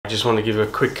Just want to give a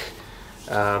quick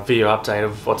video update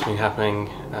of what's been happening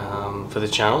for the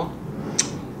channel.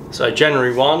 So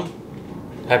January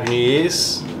 1, Happy New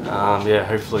Year's. Yeah,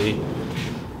 hopefully you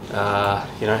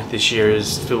know, this year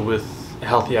is filled with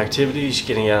healthy activities,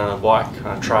 getting out on a bike,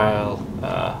 on a trail,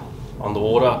 on the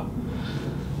water.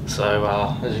 So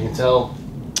as you can tell,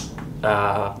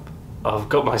 I've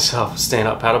got myself a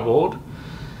stand-up paddleboard.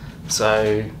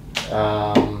 So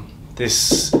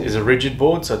this is a rigid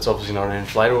board, so it's obviously not an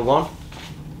inflatable one.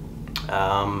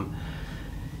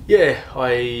 Yeah,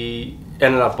 I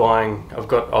ended up buying, I've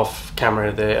got off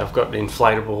camera there, I've got an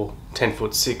inflatable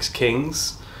 10'6"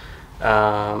 Kings,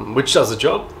 which does the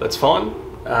job, that's fine.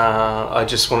 I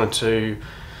just wanted to,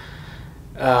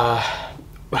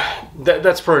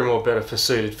 that's probably more better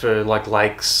suited for like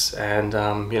lakes and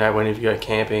you know, whenever you go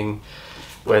camping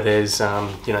where there's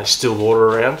you know, still water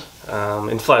around.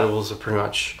 Inflatables are pretty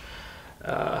much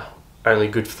only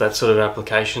good for that sort of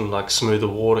application, like smoother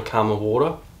water, calmer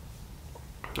water,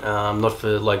 not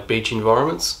for like beach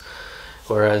environments.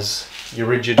 Whereas your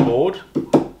rigid board,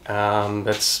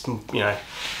 that's, you know,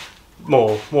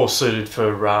 more suited for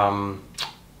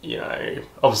you know,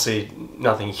 obviously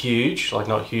nothing huge, like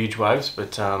not huge waves,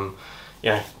 but you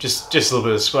know, just a little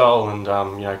bit of swell and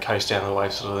you know, coast down the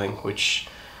wave sort of thing, which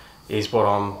is what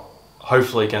I'm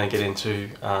hopefully going to get into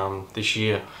this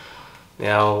year.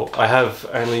 Now, I have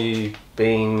only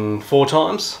been 4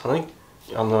 times, I think,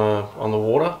 on the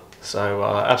water, so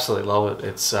absolutely love it.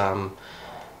 It's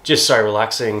just so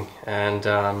relaxing, and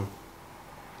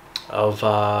I've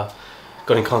got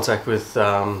in contact with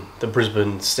the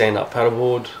Brisbane Stand-Up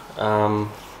Paddleboard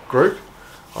group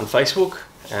on Facebook,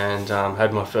 and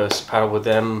had my first paddle with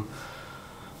them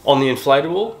on the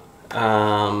inflatable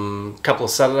a couple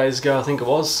of Saturdays ago, I think it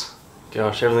was.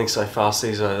 Gosh, everything's so fast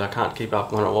these days, I can't keep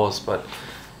up when it was, but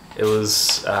it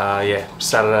was yeah,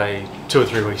 Saturday 2 or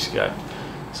 3 weeks ago.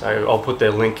 So I'll put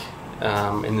their link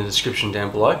in the description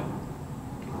down below.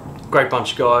 Great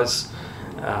bunch of guys,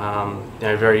 you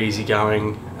know, very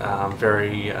easygoing,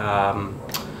 very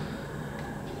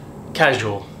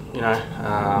casual, you know,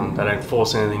 they don't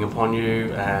force anything upon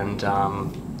you, and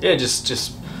yeah,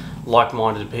 just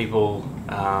like-minded people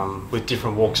with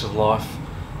different walks of life,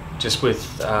 just with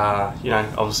you know,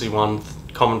 obviously one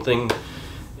common thing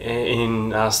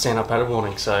in stand-up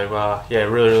paddleboarding. So yeah,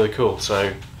 really cool.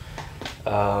 So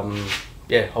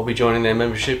yeah, I'll be joining their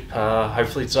membership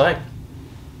hopefully today.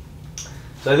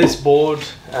 So this board,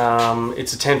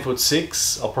 it's a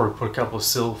 10'6". I'll probably put a couple of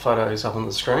still photos up on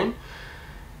the screen.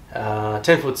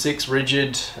 10'6", rigid.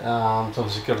 It's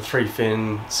obviously got a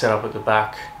 3-fin setup at the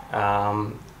back.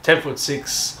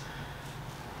 10'6"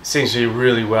 seems to be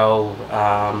really well,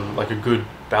 like a good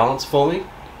balance for me.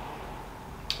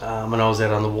 When I was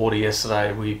out on the water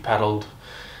yesterday, we paddled,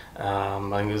 I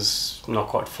think it was not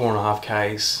quite 4.5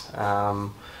 Ks,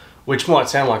 which might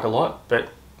sound like a lot, but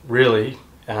really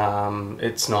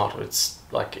it's not. It's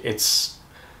like, it's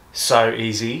so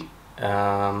easy.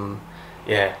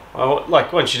 Yeah,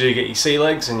 like once you do get your sea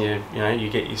legs and you know, you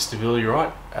get your stability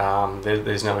right,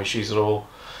 there's no issues at all.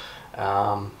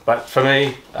 But for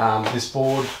me, this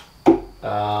board,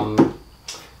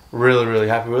 really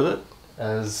happy with it.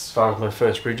 As far as my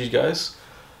first rigid goes,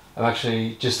 I've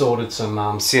actually just ordered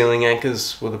some ceiling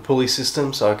anchors with a pulley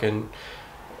system, so I can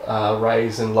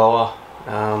raise and lower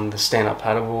the stand-up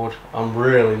paddleboard. I'm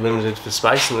really limited for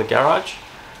space in the garage,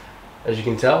 as you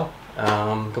can tell.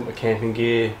 Got my camping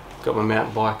gear, got my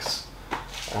mountain bikes,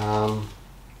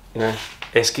 you know,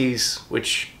 eskies,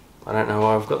 which I don't know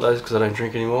why I've got those because I don't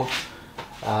drink anymore.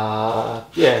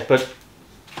 Yeah, but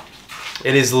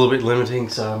it is a little bit limiting,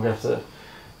 so I'm going to have to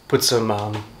put some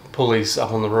pulleys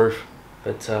up on the roof.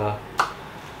 But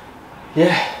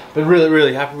yeah, but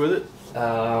really happy with it.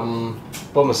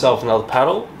 Bought myself another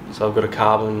paddle, so I've got a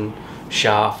carbon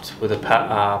shaft with a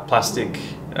plastic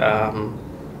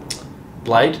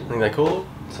blade, I think they call it.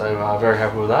 So very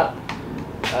happy with that.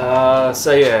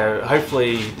 So yeah,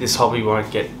 hopefully this hobby won't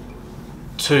get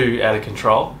too out of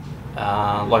control.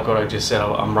 Like what I just said,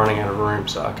 I'm running out of room,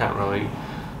 so I can't really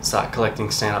start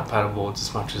collecting stand-up paddleboards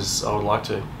as much as I would like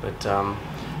to. But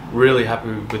really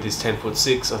happy with this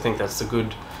 10'6". I think that's the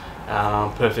good,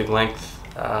 perfect length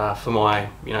for my,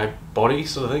 you know, body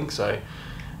sort of thing. So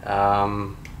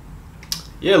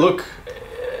yeah, look,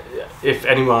 if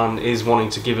anyone is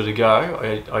wanting to give it a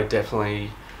go, I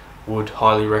definitely would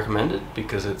highly recommend it,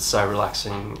 because it's so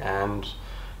relaxing and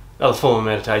another form of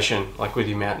meditation. Like with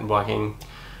your mountain biking,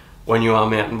 when you are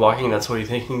mountain biking, that's what you're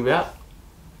thinking about.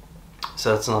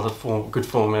 So that's another good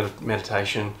form of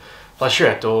meditation. Plus you're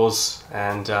outdoors,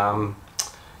 and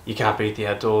you can't beat the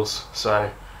outdoors.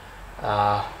 So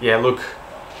yeah, look,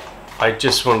 I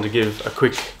just wanted to give a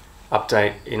quick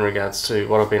update in regards to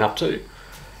what I've been up to.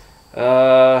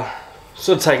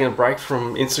 Sort of taking a break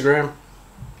from Instagram.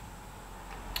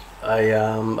 I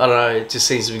don't know, it just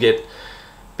seems to get a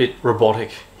bit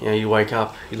robotic. You know, you wake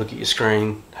up, you look at your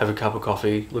screen, have a cup of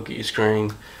coffee, look at your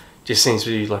screen. Just seems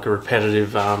to be like a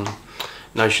repetitive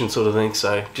notion sort of thing.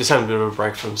 So just having a bit of a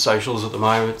break from socials at the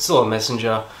moment. Still on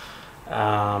Messenger,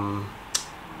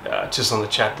 just on the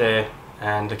chat there,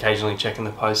 and occasionally checking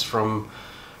the posts from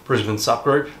Brisbane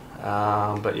subgroup.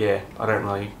 But yeah, I don't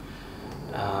really.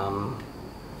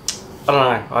 I don't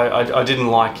know. I didn't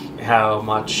like how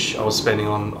much I was spending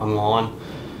online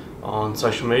on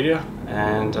social media,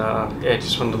 and yeah,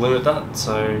 just wanted to limit that.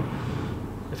 So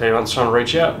if anyone's trying to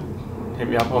reach out, hit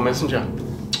me up on Messenger.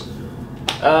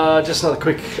 Just another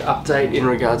quick update in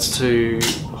regards to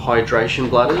hydration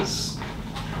bladders.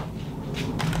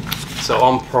 So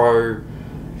I'm pro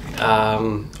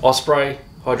Osprey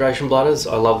hydration bladders.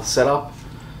 I love the setup,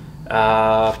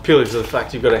 purely for the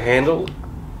fact you've got a handle.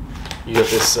 You got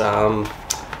this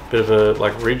bit of a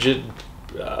like rigid,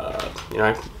 you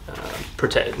know,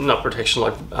 not protection,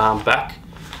 like back.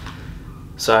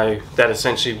 So that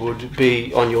essentially would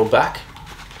be on your back,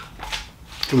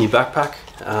 in your backpack.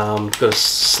 Got a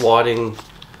sliding,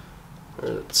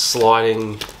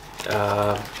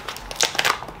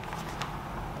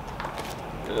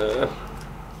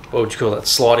 what would you call that?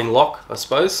 Sliding lock, I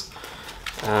suppose,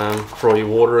 for all your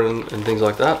water and things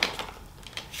like that.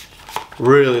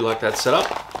 Really like that setup.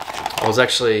 I was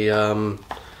actually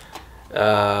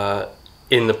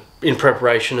in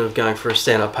preparation of going for a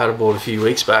stand-up paddleboard a few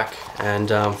weeks back, and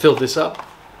filled this up.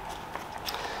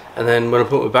 And then when I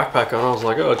put my backpack on, I was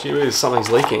like, oh gee whiz, something's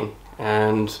leaking.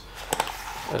 And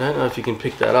I don't know if you can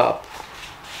pick that up.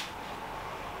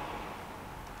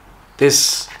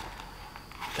 This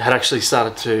had actually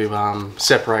started to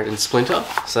separate and splinter,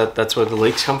 so that's where the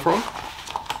leaks come from.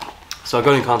 So I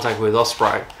got in contact with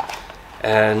Osprey,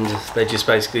 and they just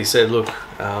basically said, look,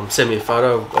 send me a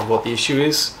photo of what the issue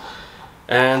is,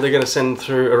 and they're going to send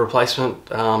through a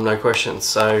replacement, no questions.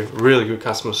 So really good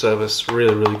customer service,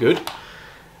 really good.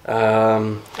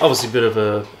 Obviously a bit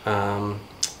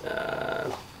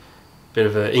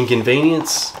of a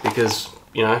inconvenience, because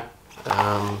you know,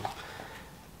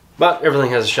 but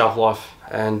everything has a shelf life,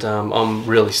 and I'm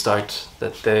really stoked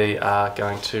that they are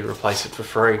going to replace it for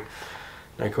free.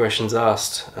 No questions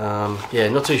asked. Yeah,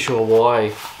 not too sure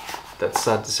why that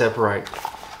started to separate.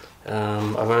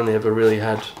 I've only ever really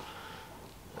had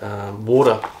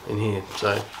water in here.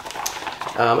 So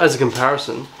as a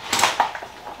comparison,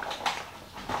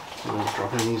 I'm just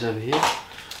dropping things over here.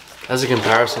 As a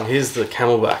comparison, here's the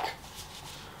Camelback.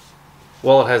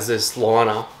 While it has this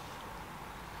liner,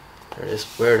 there it is,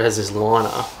 where it has this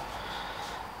liner,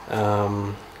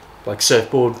 like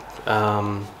surfboard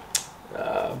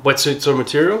wetsuit sort of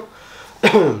material.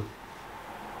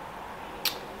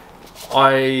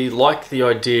 I like the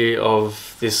idea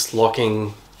of this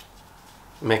locking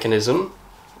mechanism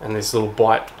and this little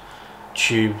bite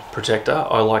tube protector.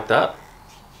 I like that.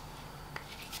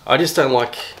 I just don't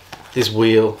like this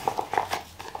wheel.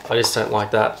 I just don't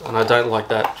like that, and I don't like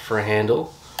that for a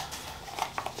handle.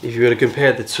 If you were to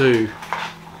compare the two,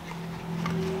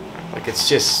 like, it's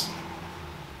just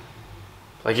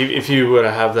like if you were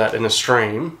to have that in a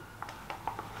stream,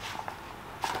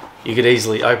 you could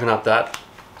easily open up that,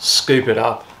 scoop it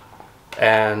up,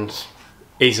 and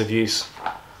ease of use.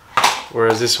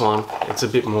 Whereas this one, it's a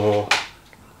bit more,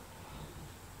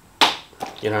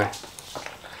 you know,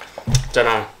 don't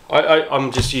know.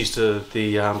 I'm just used to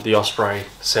the Osprey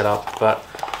setup, but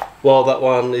while that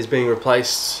one is being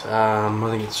replaced, I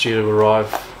think it's due to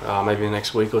arrive maybe the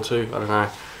next week or two. I don't know.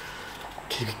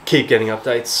 Keep getting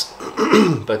updates.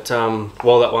 But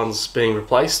while that one's being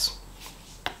replaced,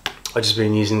 I've just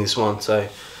been using this one. So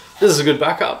this is a good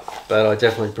backup, but I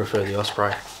definitely prefer the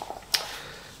Osprey.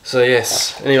 So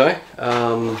yes, anyway,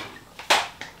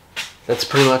 that's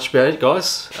pretty much about it,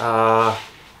 guys.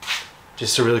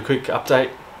 Just a really quick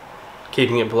update,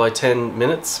 keeping it below 10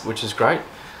 minutes, which is great.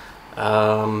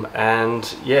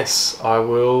 And yes, I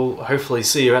will hopefully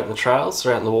see you out in the trails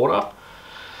or out in the water,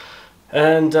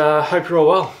 and hope you're all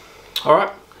well.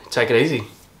 Alright, take it easy.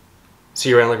 See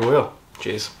you around like a wheel.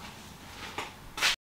 Cheers.